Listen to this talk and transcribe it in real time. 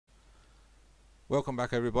Welcome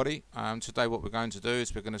back everybody. Today what we're going to do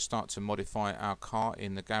is we're going to start to modify our car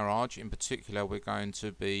in the garage. In particular we're going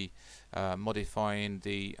to be modifying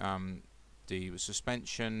the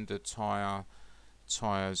suspension, the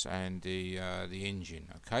tyres and the engine.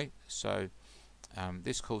 Okay, so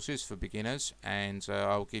this course is for beginners, and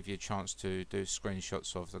I'll give you a chance to do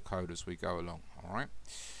screenshots of the code as we go along. Alright,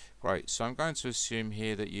 great. So I'm going to assume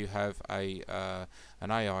here that you have an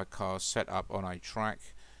AI car set up on a track.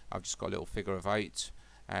 I've just got a little figure of 8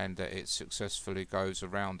 and it successfully goes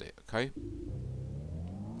around it. Okay,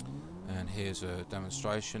 and here's a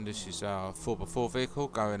demonstration. This is our 4x4 vehicle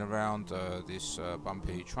going around this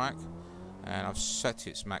bumpy track, and I've set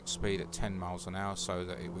its max speed at 10 miles an hour so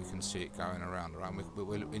that we can see it going around.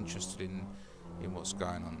 We're interested in what's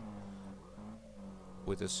going on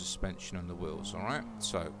with the suspension and the wheels. Alright,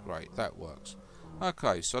 so great, that works.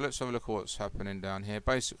 Okay, so let's have a look at what's happening down here.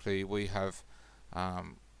 Basically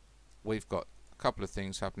we've got a couple of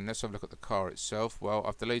things happening. Let's have a look at the car itself. Well,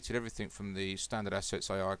 I've deleted everything from the standard assets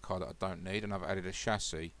AI car that I don't need, and I've added a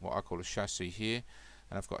chassis, what I call a chassis here,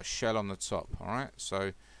 and I've got a shell on the top. Alright,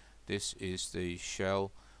 so this is the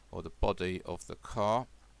shell or the body of the car.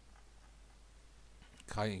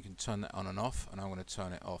 Okay, you can turn that on and off, and I'm going to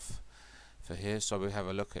turn it off for here so we have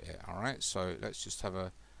a look at it. Alright, so let's just have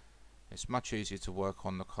a, it's much easier to work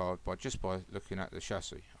on the car by looking at the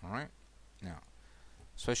chassis. Alright, now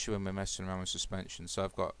especially when we're messing around with suspension. So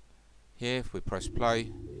I've got here, if we press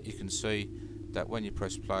play, you can see that when you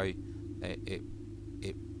press play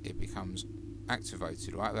it becomes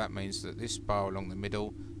activated. Right, that means that this bar along the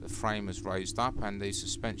middle, the frame is raised up and the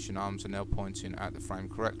suspension arms are now pointing at the frame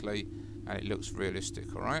correctly, and it looks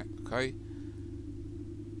realistic. Alright, okay,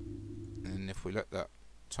 and if we let that,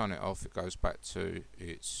 turn it off, it goes back to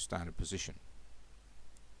its standard position.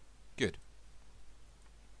 Good.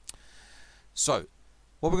 So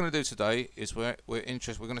what we're going to do today is we're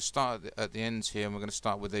going to start at the ends here, and we're going to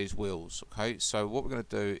start with these wheels. Okay, so what we're going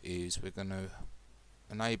to do is we're going to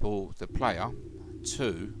enable the player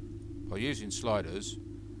to, by using sliders,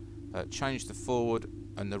 change the forward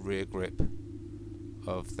and the rear grip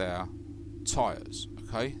of their tyres.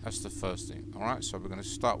 Okay, that's the first thing. Alright, so we're going to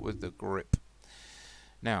start with the grip.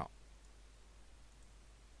 Now,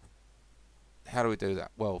 how do we do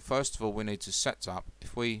that? Well, first of all we need to set up,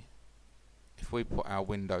 if we put our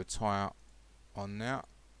window tyre on now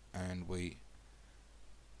and we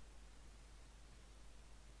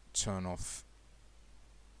turn off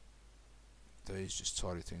these, just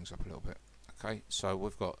tidy things up a little bit. Okay, so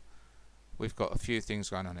we've got a few things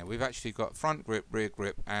going on here. We've actually got front grip, rear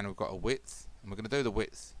grip, and we've got a width, and we're going to do the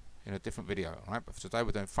width in a different video. Alright, but for today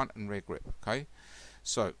we're doing front and rear grip. Okay,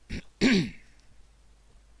 so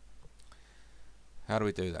how do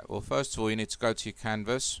we do that? Well, first of all you need to go to your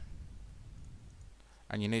canvas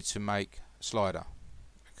and you need to make a slider.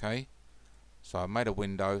 Okay, so I've made a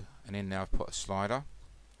window, and in there I've put a slider,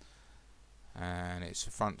 and it's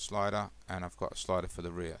a front slider, and I've got a slider for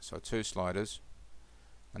the rear, so two sliders.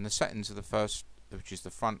 And the settings of the first, which is the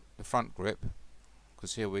front grip,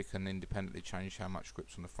 because here we can independently change how much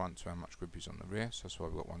grip's on the front to how much grip is on the rear, so that's why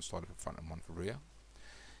we've got one slider for front and one for rear,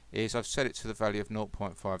 is I've set it to the value of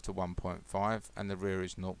 0.5 to 1.5, and the rear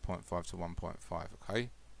is 0.5 to 1.5. okay,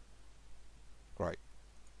 great.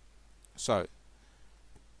 So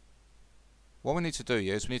what we need to do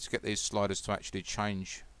here is we need to get these sliders to actually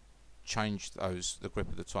change the grip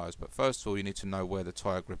of the tyres. But first of all you need to know where the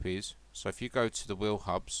tyre grip is. So if you go to the wheel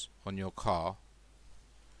hubs on your car,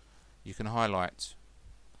 you can highlight,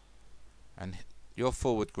 and your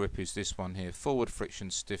forward grip is this one here, forward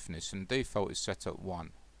friction stiffness, and default is set at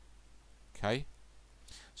 1. Okay,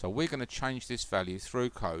 so we're going to change this value through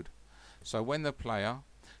code, so when the player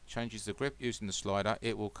changes the grip using the slider,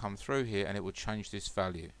 it will come through here and it will change this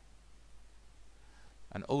value.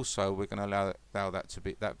 And also we're going to allow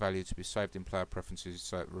that value to be saved in player preferences,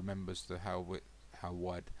 so it remembers how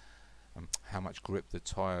wide, how much grip the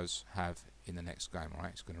tyres have in the next game.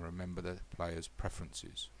 Right, it's going to remember the player's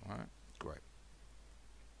preferences. Right, great.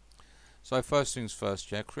 So first things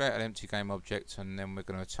first, yeah, create an empty game object, and then we're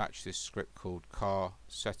going to attach this script called car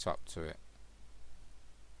setup to it.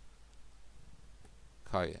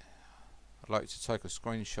 Okay, I'd like to take a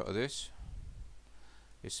screenshot of this.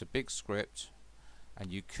 It's a big script,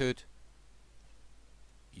 and you could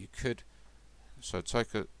so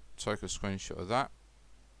take a screenshot of that.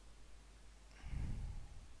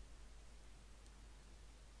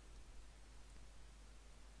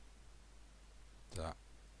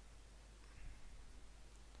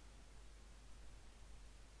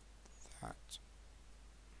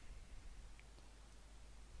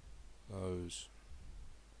 Those.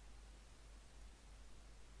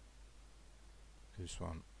 this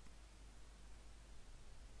one,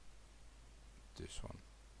 this one.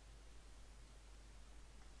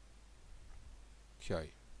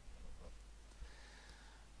 Okay.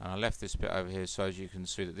 And I left this bit over here so as you can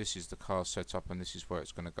see that this is the car setup and this is where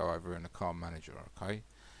it's going to go over in the car manager. Okay.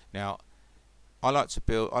 Now I like to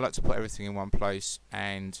put everything in one place,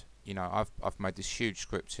 and you know, I've made this huge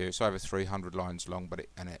script here. It's over 300 lines long, but it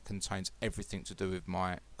contains everything to do with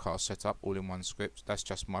my car setup all in one script. That's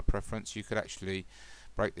just my preference. You could actually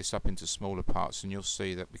break this up into smaller parts, and you'll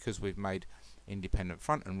see that because we've made independent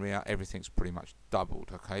front and rear, everything's pretty much doubled.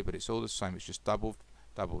 Okay, but it's all the same. It's just doubled,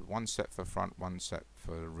 one set for front, one set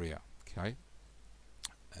for the rear. Okay,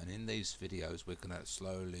 and in these videos we're going to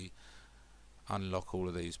slowly unlock all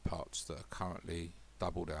of these parts that are currently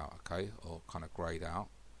doubled out, okay, or kind of greyed out.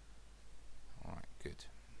 Alright, good.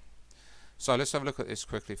 So let's have a look at this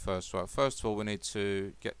quickly first. Right, first of all, we need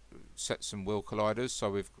to set some wheel colliders.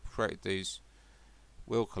 So we've created these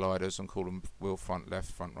wheel colliders and call them wheel front,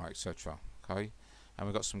 left, front, right, etc. Okay, and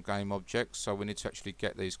we've got some game objects, so we need to actually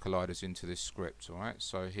get these colliders into this script. Alright,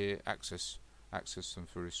 so here, access them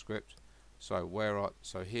through the script. So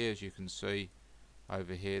here, as you can see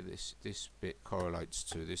over here, this bit correlates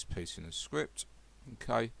to this piece in the script.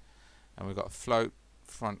 Okay, and we've got a float,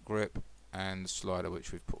 front grip, and the slider,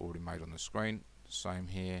 which we've already made on the screen. Same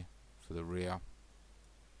here for the rear.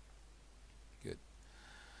 Good.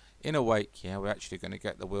 In awake, yeah, we're actually going to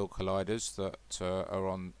get the wheel colliders that are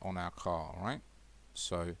on our car. Alright,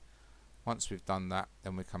 so once we've done that,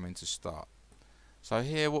 then we come into start. So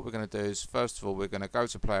here what we're going to do is, first of all, we're going to go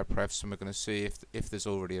to player prefs, and we're going to see if there's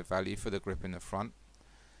already a value for the grip in the front.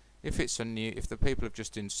 If the people have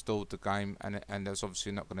just installed the game, and there's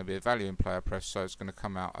obviously not going to be a value in player prefs, so it's going to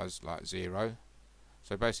come out as like 0.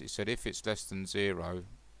 So basically said if it's less than 0,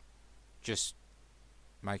 just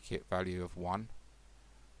make it value of 1.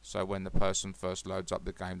 So when the person first loads up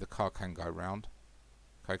the game, the car can go round.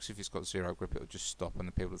 Okay, because if it's got 0 grip, it'll just stop, and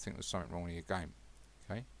the people will think there's something wrong with your game.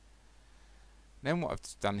 Okay. Then what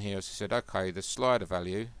I've done here is I said, okay, the slider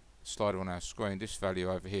value, slider on our screen, this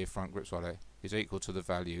value over here, front grip slider, is equal to the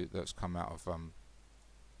value that's come out of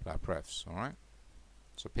player prefs. Alright,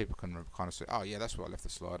 so people can kind of say, oh yeah, that's where I left the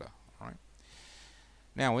slider. Alright,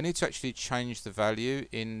 now we need to actually change the value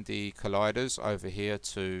in the colliders over here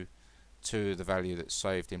to the value that's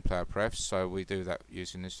saved in player prefs. So we do that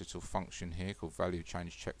using this little function here called value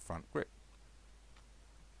change check front grip.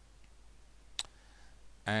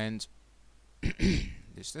 And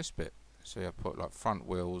it's this bit. So I put like front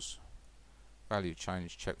wheels, value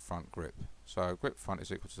change check front grip. So grip front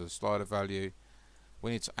is equal to the slider value.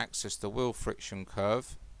 We need to access the wheel friction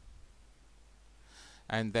curve,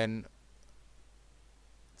 and then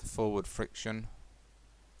the forward friction,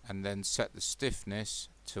 and then set the stiffness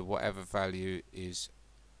to whatever value is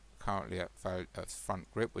currently at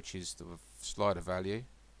front grip, which is the slider value.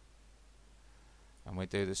 And we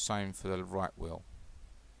do the same for the right wheel.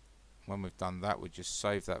 When we've done that, we just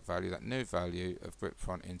save that value, that new value of grip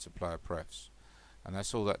front, into player prefs, and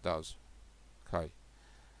that's all that does. Okay.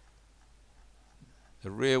 The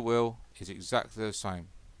rear wheel is exactly the same.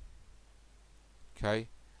 Okay,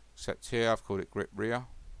 except here I've called it grip rear.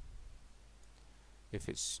 If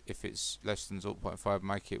it's less than 0.5,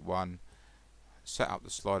 make it 1. Set up the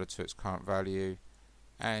slider to its current value,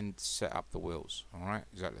 and set up the wheels. All right,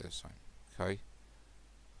 exactly the same. Okay, it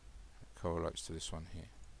correlates to this one here.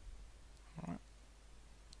 All right,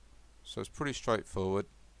 so it's pretty straightforward.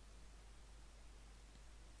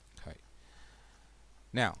 Okay.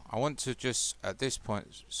 Now I want to just at this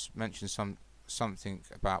point mention something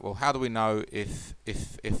about, well, how do we know if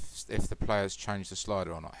the players change the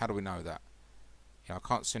slider or not? How do we know that? You know, I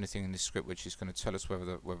can't see anything in this script which is going to tell us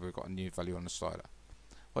whether we've got a new value on the slider.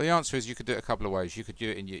 Well, the answer is you could do it a couple of ways. You could do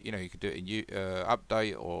it in you could do it in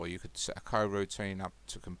update, or you could set a coroutine up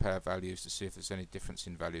to compare values to see if there's any difference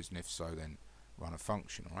in values, and if so, then run a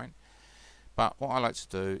function. All right. But what I like to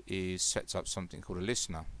do is set up something called a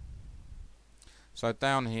listener. So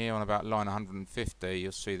down here on about line 150,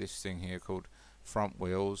 you'll see this thing here called front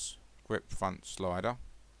wheels, grip front slider.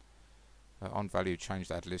 On value change,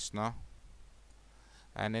 add listener.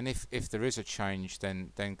 And then if there is a change,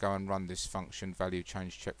 then go and run this function, value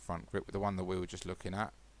change check front grip, with the one that we were just looking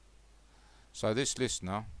at. So this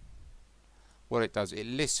listener, what it does, it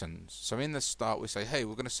listens. So in the start we say, hey,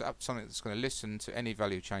 we're going to set up something that's going to listen to any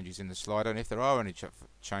value changes in the slider, and if there are any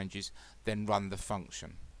changes, then run the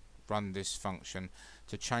function. Run this function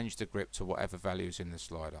to change the grip to whatever value is in the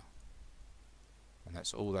slider. And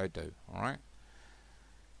that's all they do. Alright?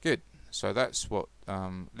 Good. So that's what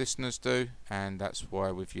listeners do, and that's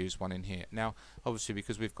why we've used one in here. Now, obviously,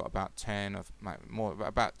 because we've got about 10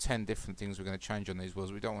 different things we're going to change on these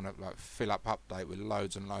wheels, we don't want to like fill up update with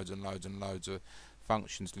loads and loads and loads and loads of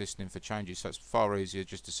functions listening for changes. So it's far easier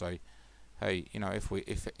just to say, hey, you know,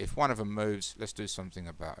 if one of them moves, let's do something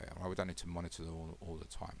about it. Right? We don't need to monitor them all the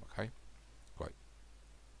time. Okay, great.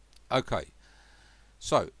 Okay,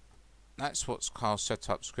 so that's what car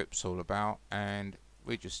setup script's all about, and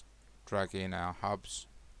we just drag in our hubs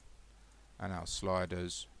and our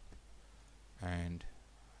sliders, and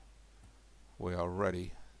we are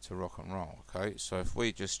ready to rock and roll. Okay, so if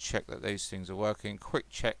we just check that these things are working, quick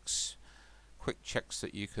checks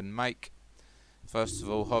that you can make. First of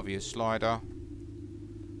all, hover your slider,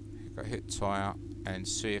 hit tyre, and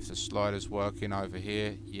see if the slider's working over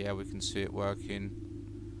here. Yeah, we can see it working.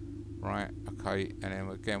 Right, okay, and then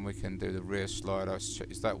again we can do the rear slider.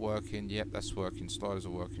 Is that working? Yep, that's working. Sliders are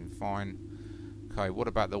working fine. Okay, what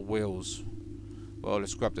about the wheels? Well,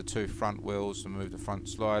 let's grab the two front wheels and move the front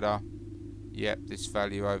slider. Yep, this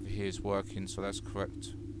value over here is working, so that's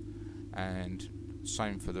correct. And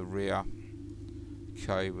same for the rear.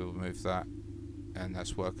 Okay, we'll move that, and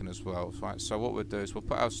that's working as well. Right, so what we'll do is we'll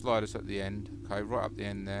put our sliders at the end. Okay, right up the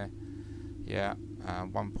end there. Yeah,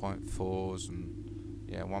 1.4s and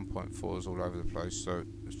yeah, 1.4s all over the place, so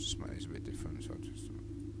let's just make these a bit different. So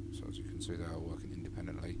as you can see, they are working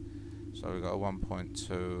independently. So we've got a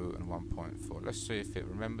 1.2 and 1.4. Let's see if it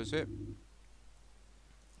remembers it.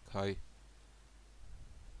 Okay.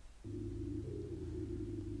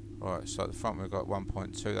 Right, so at the front we've got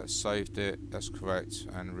 1.2, that's saved it, that's correct,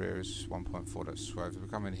 and rear is 1.4, that's saved. If we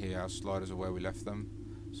come in here, our sliders are where we left them,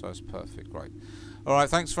 so it's perfect, great. Alright,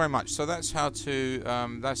 thanks very much. So that's how to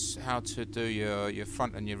do your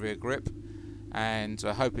front and your rear grip, and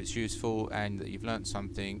I hope it's useful and that you've learnt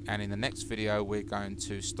something. And in the next video we're going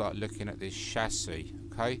to start looking at this chassis,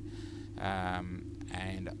 okay?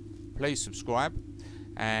 And please subscribe,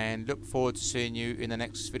 and look forward to seeing you in the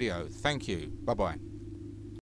next video. Thank you, bye bye.